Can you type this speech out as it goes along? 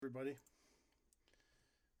everybody.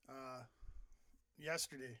 Uh,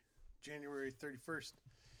 Yesterday, January 31st,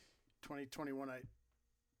 2021, I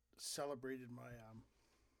celebrated my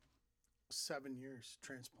 7 years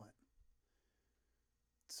transplant.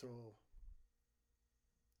 So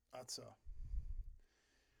that's a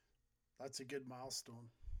that's a good milestone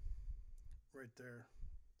right there.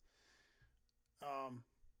 Um,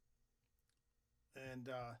 and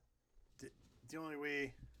the, the only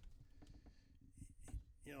way,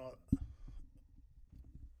 you know,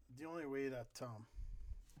 the only way that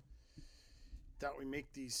we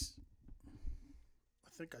make these, I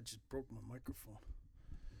think I just broke my microphone.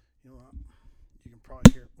 You know what? You can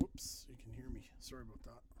probably hear. Whoops! You can hear me. Sorry about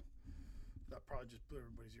that. That probably just blew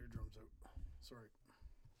everybody's eardrums out. Sorry.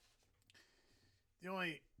 The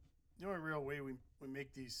only the only real way we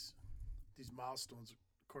make these milestones, of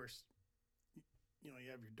course, you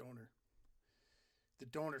have your donor, the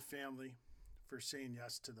donor family, for saying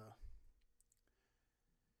yes to the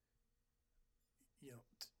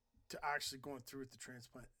to actually going through with the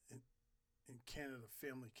transplant. In Canada,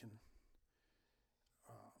 family can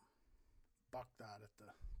um, buck that at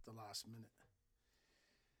the last minute,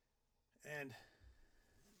 and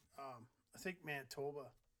I think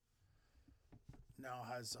Manitoba now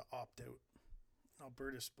has opt out.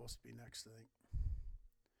 Alberta's supposed to be next, I think.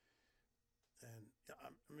 And yeah,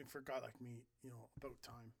 I mean, for a guy like me, about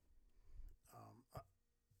time.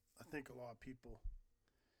 I think a lot of people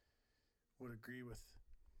would agree with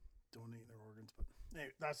donating their organs, but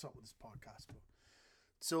anyway, that's not what this podcast is about.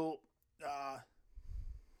 So, uh,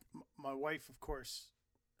 my wife, of course,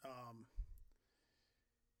 um,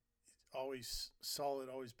 always solid,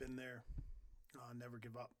 always been there, never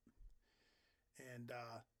give up, and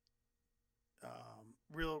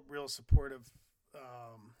real supportive,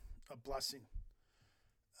 a blessing.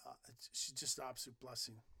 She's just an absolute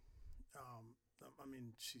blessing. Um, I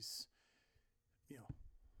mean, you know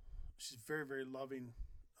she's very very loving,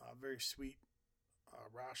 very sweet,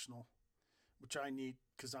 rational, which I need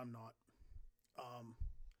because I'm not, um,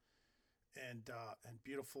 and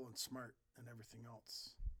beautiful and smart and everything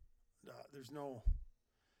else. There's no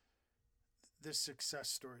This success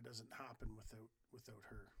story doesn't happen without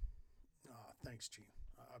her. Thanks, Gene.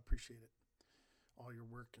 I appreciate it. All your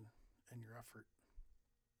work and your effort.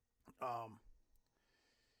 Um,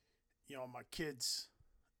 my kids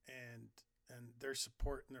and their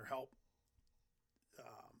support and their help.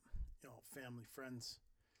 Family, friends,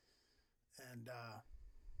 and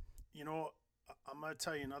I'm gonna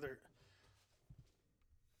tell you another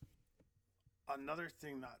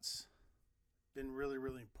thing that's been really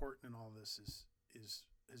really important in all this is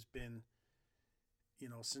has been,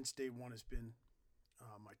 since day one, has been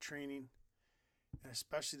my training, and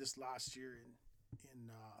especially this last year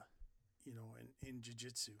in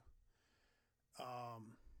jiu-jitsu.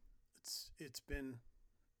 um, it's been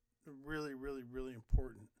really really really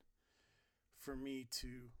important for me to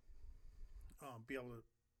be able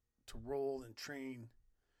to roll and train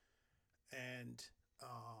and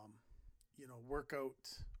work out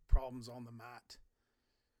problems on the mat,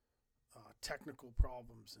 technical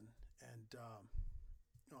problems, and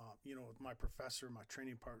with my professor, my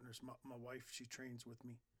training partners, my wife, she trains with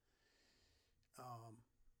me.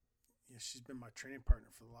 She's been my training partner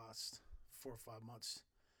for the last 4 or 5 months,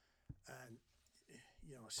 and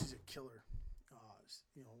she's a killer.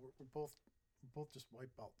 We're both just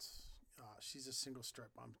white belts. She's a single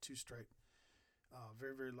stripe. I'm a two stripe.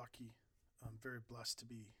 Very very lucky. I'm very blessed to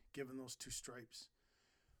be given those two stripes.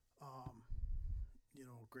 Um,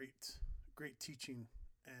 great teaching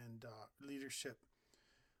and leadership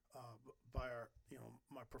by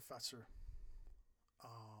my professor,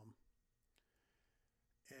 um,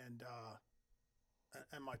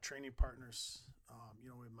 and my training partners. We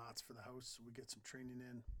have mats for the house, so we get some training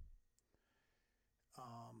in.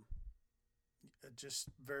 Um, just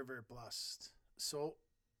very very blessed. So,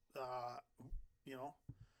 uh, you know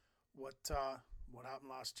what happened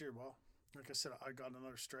last year? Well, like I said, I got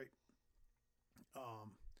another stripe.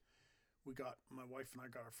 Um, my wife and I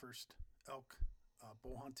got our first elk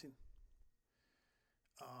bow hunting.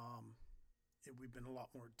 Um, we've been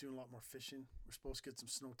doing a lot more fishing. We're supposed to get some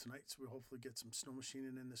snow tonight, so we'll hopefully get some snow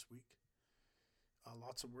machining in this week.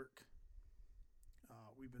 Lots of work.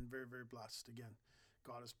 We've been very very blessed again.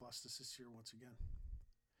 God has blessed us this year once again.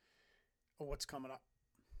 Oh, what's coming up?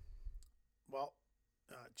 Well,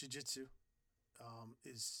 jiu-jitsu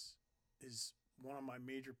is one of my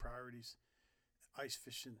major priorities. Ice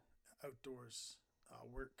fishing, outdoors,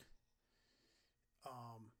 work,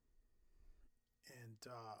 um,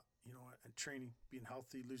 and training, being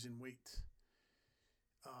healthy, losing weight,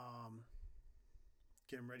 um,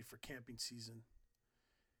 getting ready for camping season,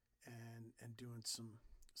 doing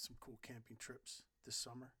some cool camping trips this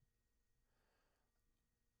summer.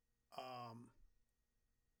 Um,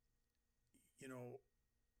 you know,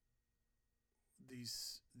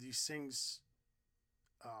 these things,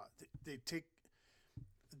 they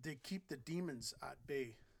keep the demons at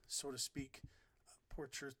bay, so to speak. Poor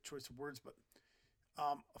choice of words, but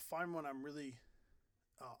I find when I'm really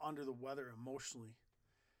under the weather emotionally,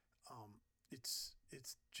 um, it's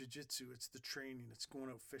jiu-jitsu, it's the training, it's going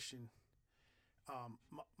out fishing.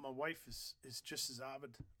 My wife is just as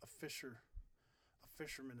avid a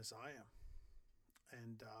fisherman as I am,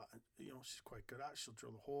 and she's quite good at it. She'll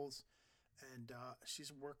drill the holes, and she's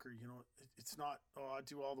a worker. It's not, oh, I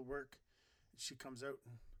do all the work. She comes out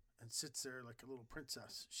and sits there like a little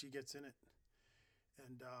princess. She gets in it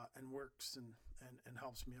and works and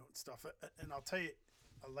helps me out and stuff. And I'll tell you,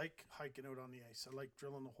 I like hiking out on the ice. I like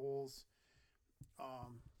drilling the holes.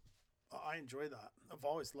 I enjoy that. I've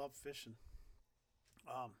always loved fishing.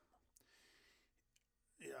 Um,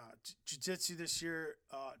 yeah, jiu-jitsu this year,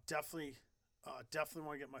 definitely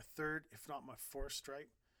want to get my third, if not my fourth stripe.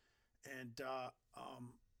 And I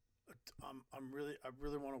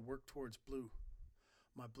really want to work towards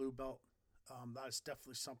my blue belt. That is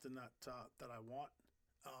definitely something that I want.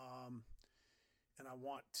 And I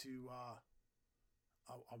want to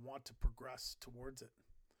I want to progress towards it.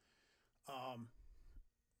 Um,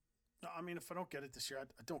 I mean, if I don't get it this year,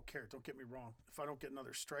 I don't care. Don't get me wrong. If I don't get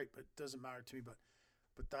another stripe, it doesn't matter to me.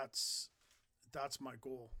 But that's my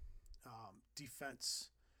goal. Defense,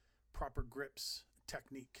 proper grips,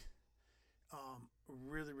 technique,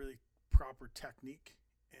 really really proper technique,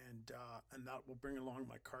 and that will bring along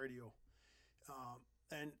my cardio,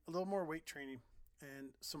 and a little more weight training, and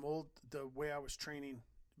the way I was training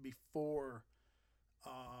before,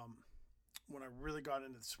 when I really got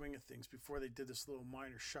into the swing of things, before they did this little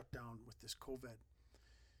minor shutdown with this COVID.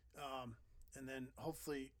 And then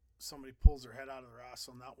hopefully somebody pulls their head out of their ass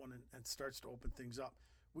on that one and starts to open things up.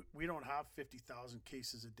 We don't have 50,000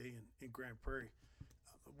 cases a day in Grand Prairie.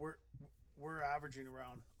 We're averaging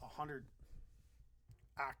around 100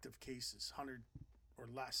 active cases, 100 or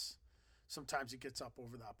less. Sometimes it gets up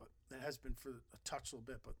over that, but it has been for a touch, a little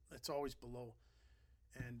bit, but it's always below.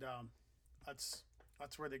 And that's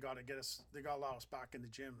where they got to get us. They got to allow us back in the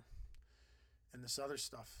gym and this other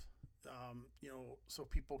stuff. So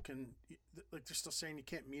people can, like, they're still saying you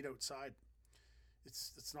can't meet outside.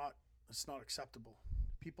 It's not acceptable.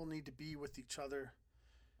 People need to be with each other.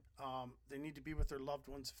 They need to be with their loved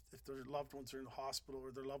ones. If their loved ones are in the hospital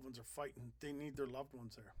or their loved ones are fighting, they need their loved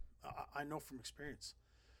ones there. I know from experience.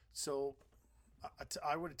 So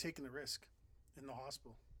I would have taken the risk in the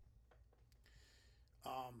hospital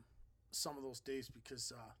some of those days,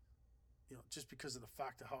 because just because of the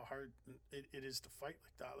fact of how hard it is to fight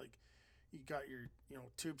like that. Like, you got your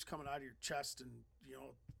tubes coming out of your chest, and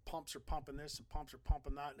pumps are pumping this and pumps are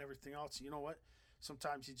pumping that and everything else. You know what?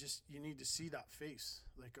 Sometimes you need to see that face.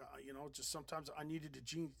 Like, just sometimes I needed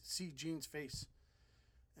to see Gene's face,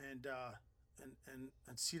 and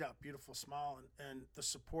see that beautiful smile and the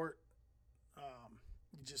support.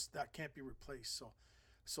 That can't be replaced.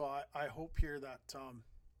 So I hope here that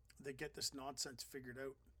they get this nonsense figured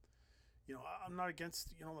out. I'm not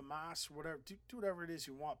against the mask, whatever. Do whatever it is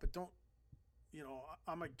you want, but don't.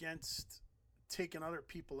 I'm against taking other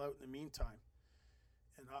people out in the meantime,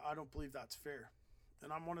 and I don't believe that's fair.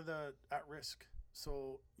 And I'm one of the at risk.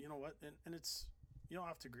 So you know what? And it's, you don't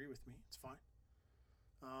have to agree with me. It's fine.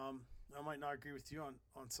 I might not agree with you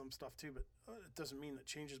on some stuff too, but it doesn't mean that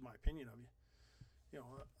changes my opinion of you.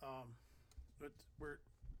 But we're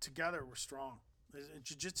together. We're strong. In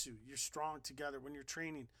jiu-jitsu, you're strong together. When you're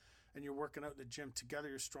training and you're working out in the gym together,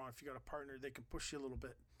 you're strong. If you got a partner, they can push you a little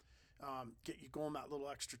bit, get you going that little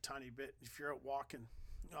extra tiny bit. If you're out walking,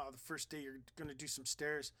 the first day you're going to do some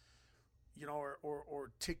stairs,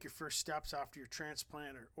 or take your first steps after your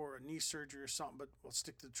transplant or a knee surgery or something. But we'll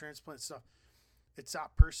stick to the transplant stuff. It's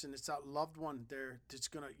that person, it's that loved one there that's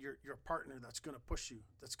gonna, your partner, that's gonna push you,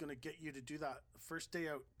 that's gonna get you to do that. The first day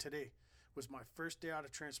out today was my first day out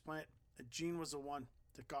of transplant, and Gene was the one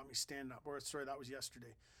that got me standing up. That was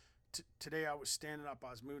yesterday. Today I was standing up.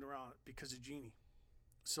 I was moving around because of Jeannie.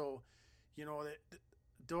 So,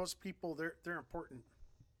 those people, they're important,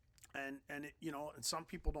 and some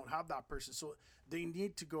people don't have that person, so they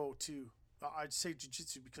need to go to. I'd say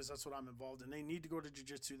jiu-jitsu because that's what I'm involved in. They need to go to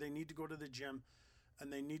jiu-jitsu. They need to go to the gym,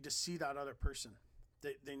 and they need to see that other person.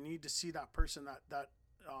 They need to see that person that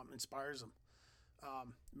inspires them.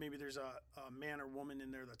 Maybe there's a man or woman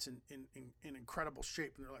in there that's in incredible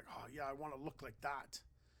shape, and they're like, oh yeah, I want to look like that.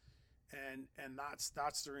 And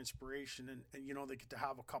that's their inspiration, and they get to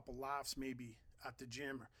have a couple laughs maybe at the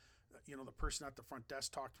gym. the person at the front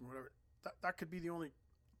desk talked to me, whatever. That could be the only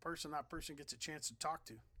person that person gets a chance to talk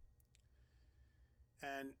to.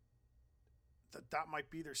 And that might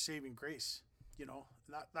be their saving grace,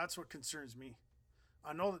 that's what concerns me.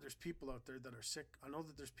 I know that there's people out there that are sick. I know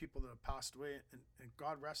that there's people that have passed away, and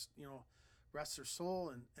God rest their soul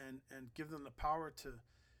and give them the power to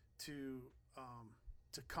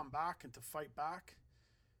come back and to fight back.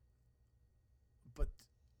 But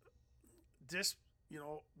this,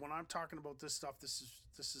 when I'm talking about this stuff, this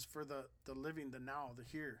is for the living, the now, the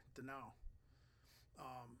here, the now.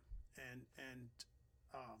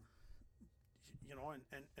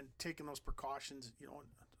 And taking those precautions,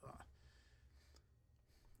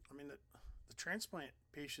 I mean, the transplant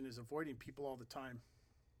patient is avoiding people all the time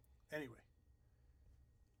anyway,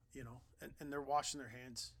 and they're washing their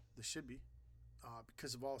hands. They should be,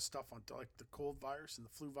 because of all the stuff on, like the cold virus and the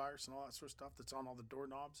flu virus and all that sort of stuff that's on all the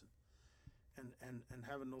doorknobs and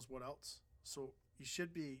heaven knows what else. So you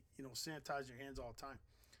should be, sanitize your hands all the time,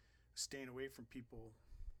 staying away from people,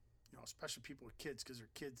 especially people with kids, because they're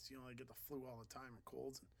kids, they get the flu all the time and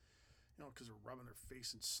colds, and, because they're rubbing their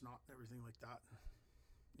face and snot and everything like that. And,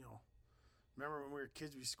 remember when we were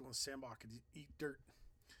kids, we used to go in the sandbox and eat dirt.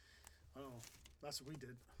 I don't know. That's what we did.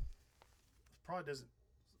 It probably doesn't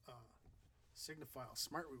signify how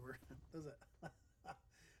smart we were, does it?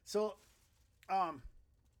 So,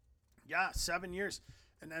 7 years.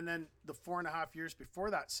 And then the 4.5 years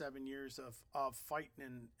before that, 7 years of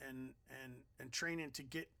fighting and training to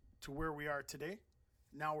get to where we are today.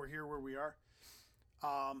 Now we're here where we are.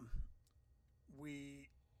 We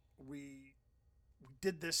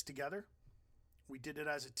did this together. We did it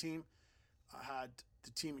as a team. I had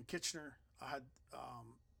the team in Kitchener. I had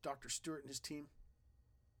Dr. Stewart and his team.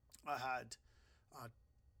 I had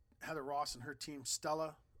Heather Ross and her team.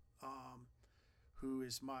 Stella, who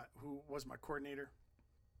was my coordinator.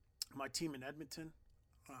 My team in Edmonton.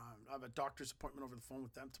 I have a doctor's appointment over the phone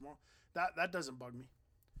with them tomorrow. That doesn't bug me,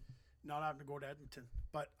 not having to go to Edmonton.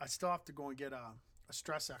 But I still have to go and get a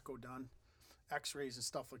stress echo done, x-rays and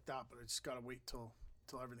stuff like that. But I just got to wait till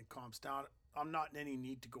everything calms down. I'm not in any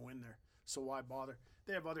need to go in there, so why bother?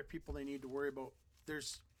 They have other people they need to worry about.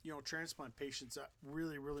 There's transplant patients that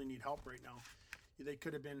really, really need help right now. They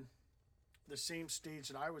could have been the same stage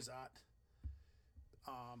that I was at,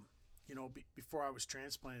 before I was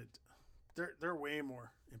transplanted. They're way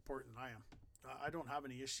more important than I am. I don't have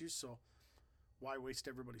any issues, so why waste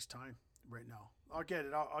everybody's time right now? I'll get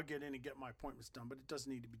it. I'll get in and get my appointments done, but it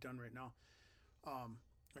doesn't need to be done right now.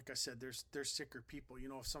 Like I said, there's sicker people.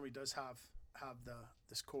 If somebody does have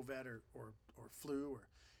this COVID or flu, or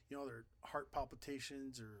their heart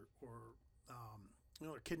palpitations or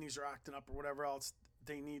their kidneys are acting up or whatever else,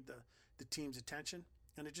 they need the team's attention,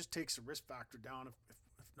 and it just takes the risk factor down if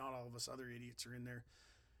not all of us other idiots are in there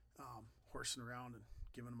horsing around and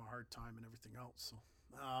giving them a hard time and everything else.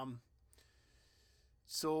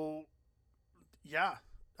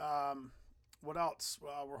 What else?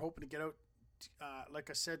 Well, we're hoping to get out, like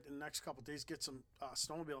I said, in the next couple of days, get some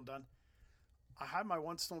snowmobiling done. I had my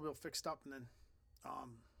one snowmobile fixed up, and then I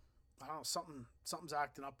don't know, something's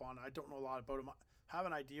acting up on it. I don't know a lot about it. I have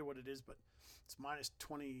an idea what it is, but it's minus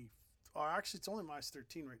 20. Or actually, it's only minus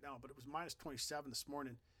 13 right now, but it was minus 27 this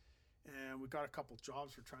morning. And we got a couple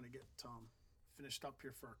jobs we're trying to get finished up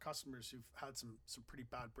here for our customers who've had some pretty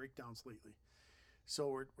bad breakdowns lately. So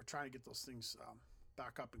we're trying to get those things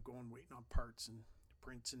back up and going, waiting on parts and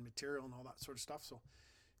prints and material and all that sort of stuff. So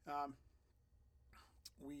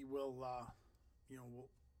we will,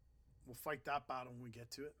 we'll fight that battle when we get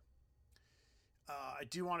to it. I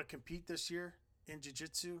do want to compete this year in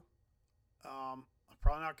jiu-jitsu. I'm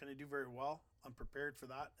probably not going to do very well. I'm prepared for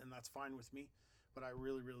that, and that's fine with me. But I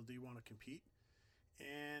really, really do want to compete.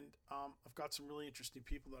 And I've got some really interesting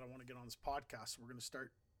people that I want to get on this podcast. We're going to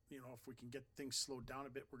start, if we can get things slowed down a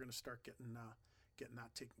bit, we're going to start getting that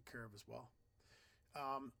taken care of as well.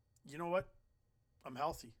 You know what? I'm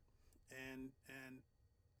healthy, and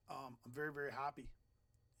I'm very, very happy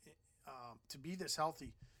to be this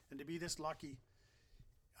healthy and to be this lucky.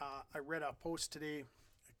 I read a post today,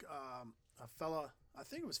 a fella, I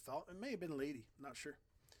think it was fella, it may have been a lady, I'm not sure.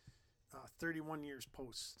 31 years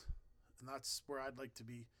post, and that's where I'd like to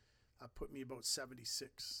be. Put me about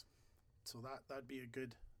 76, so that'd be a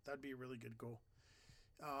really good goal.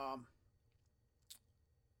 And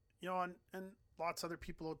lots of other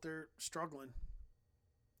people out there struggling.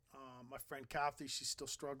 My friend Kathy, she's still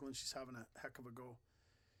struggling. She's having a heck of a go,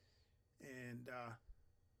 and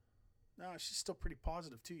she's still pretty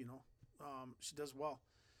positive too. She does well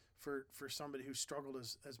for somebody who struggled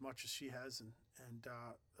as much as she has,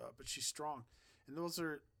 but she's strong. And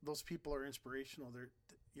those people are inspirational.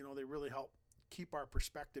 they really help keep our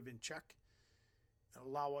perspective in check and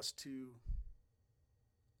allow us to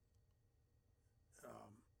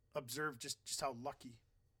observe just how lucky,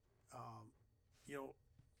 you know,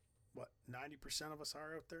 what 90% of us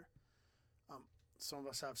are out there. Some of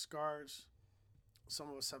us have scars. Some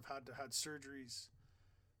of us have had surgeries.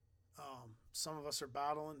 Some of us are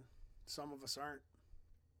battling. Some of us aren't.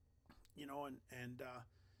 And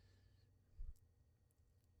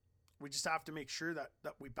we just have to make sure that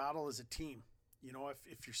we battle as a team.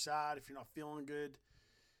 If you're sad, if you're not feeling good,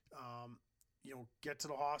 get to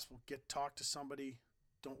the hospital, talk to somebody.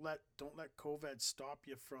 Don't let COVID stop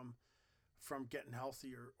you from getting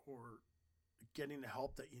healthy or getting the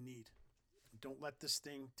help that you need. Don't let this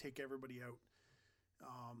thing take everybody out.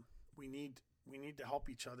 We need to help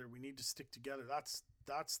each other. We need to stick together. That's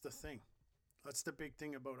the thing. That's the big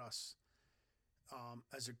thing about us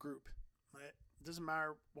as a group. It doesn't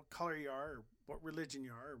matter what color you are or what religion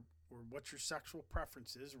you are or what your sexual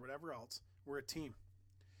preference is or whatever else. We're a team.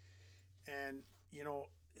 And,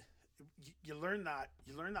 you learn that.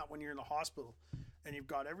 You learn that when you're in the hospital and you've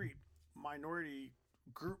got every minority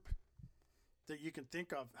group that you can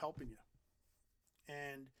think of helping you.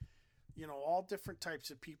 And, all different types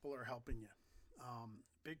of people are helping you.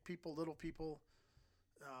 Big people, little people,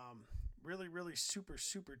 really, really super,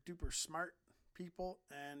 super duper smart people.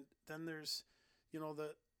 And then there's,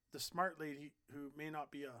 the smart lady who may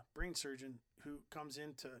not be a brain surgeon who comes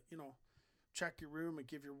in to, check your room and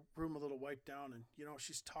give your room a little wipe down. And,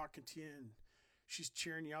 she's talking to you and she's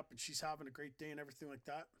cheering you up and she's having a great day and everything like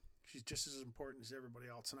that. She's just as important as everybody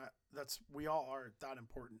else. And we all are that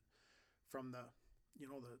important, from the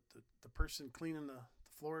person cleaning the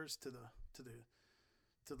floors to the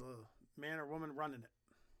man or woman running it.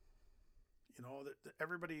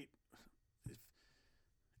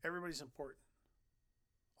 Everybody's important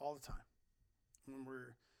all the time. When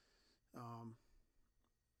we're,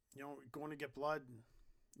 going to get blood and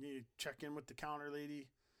you check in with the counter lady,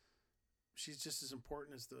 she's just as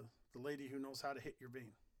important as the lady who knows how to hit your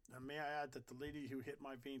vein. And may I add that the lady who hit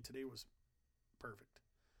my vein today was perfect.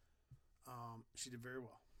 She did very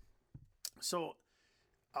well. So,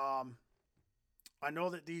 I know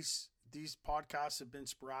that these podcasts have been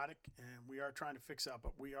sporadic and we are trying to fix that,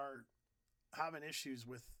 but we are having issues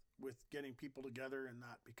with getting people together and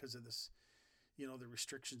that because of this, the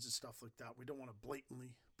restrictions and stuff like that. We don't want to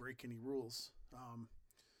blatantly break any rules.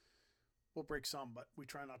 We'll break some, but we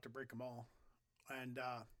try not to break them all. And,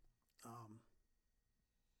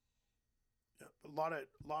 a lot of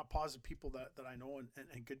positive people that I know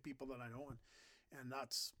and good people that I know. And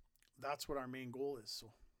that's what our main goal is.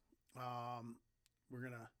 So, we're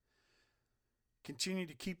going to continue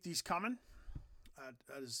to keep these coming at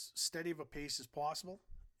as steady of a pace as possible.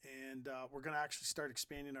 And we're going to actually start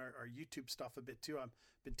expanding our YouTube stuff a bit too. I've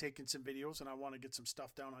been taking some videos and I want to get some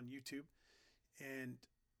stuff down on YouTube. And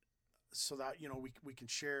so that, we can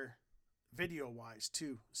share video wise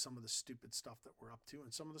too, some of the stupid stuff that we're up to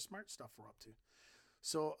and some of the smart stuff we're up to.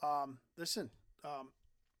 So, listen,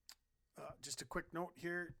 just a quick note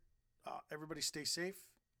here. Everybody stay safe,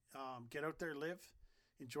 get out there, live,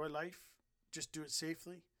 enjoy life, just do it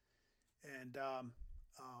safely. And,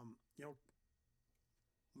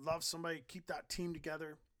 love somebody, keep that team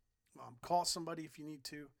together, call somebody if you need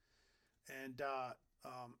to, and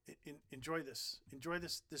enjoy this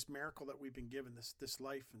miracle that we've been given, this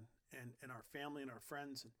life and our family and our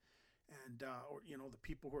friends and or the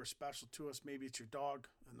people who are special to us. Maybe it's your dog,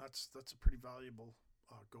 and that's a pretty valuable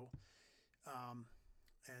goal.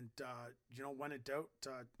 When in doubt,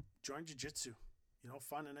 join jiu-jitsu.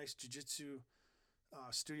 Find a nice jiu-jitsu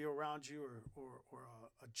studio around you or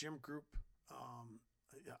a gym group.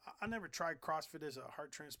 I never tried CrossFit as a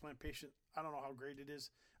heart transplant patient. I don't know how great it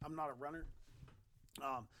is. I'm not a runner.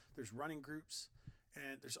 There's running groups,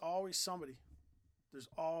 and there's always somebody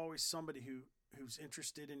who's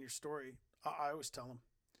interested in your story. I always tell them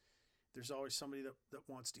there's always somebody that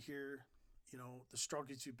wants to hear, the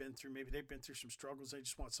struggles you've been through. Maybe they've been through some struggles. They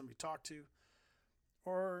just want somebody to talk to,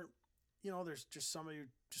 or, there's just somebody who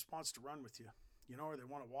just wants to run with you, or they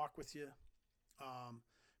want to walk with you.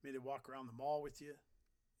 Maybe they walk around the mall with you,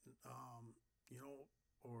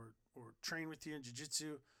 or train with you in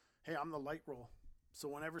jiu-jitsu. Hey, I'm the light roll. So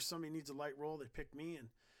whenever somebody needs a light roll, they pick me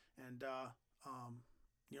and I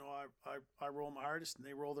roll my hardest and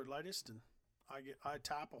they roll their lightest, and I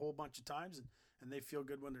tap a whole bunch of times and they feel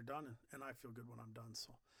good when they're done and I feel good when I'm done.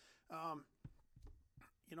 So,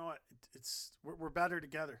 we're better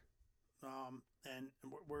together. And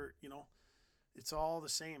we're it's all the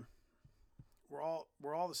same. We're all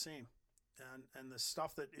the same. And the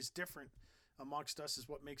stuff that is different amongst us is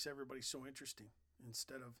what makes everybody so interesting.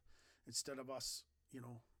 instead of us,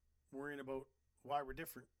 worrying about why we're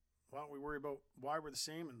different. Why don't we worry about why we're the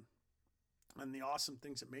same and the awesome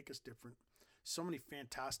things that make us different? So many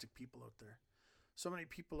fantastic people out there. So many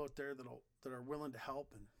people out there that are willing to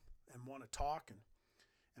help and want to talk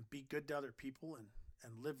and be good to other people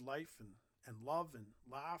and live life and love and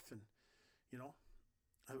laugh and,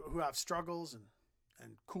 who have struggles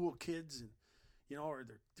and cool kids and, or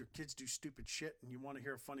their kids do stupid shit and you want to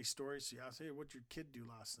hear a funny story. So you ask, hey, what'd your kid do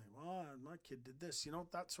last night? Well, my kid did this,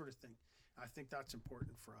 that sort of thing. I think that's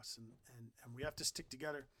important for us. And we have to stick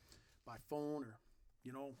together by phone or,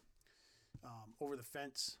 over the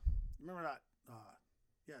fence. Remember that,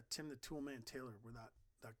 Tim the Toolman Taylor, where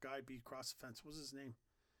that guy beat across the fence. What was his name?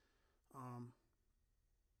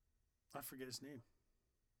 I forget his name.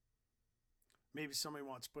 Maybe somebody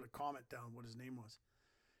wants to put a comment down what his name was.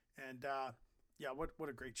 And what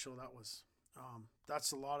a great show that was.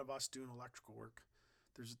 That's a lot of us doing electrical work.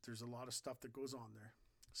 There's a lot of stuff that goes on there.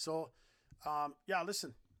 So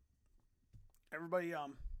listen, everybody,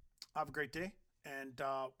 have a great day, and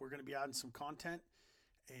we're going to be adding some content,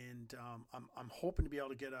 and I'm hoping to be able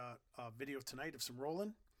to get a video tonight of some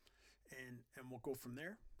rolling, and we'll go from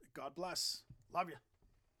there. God bless. Love you.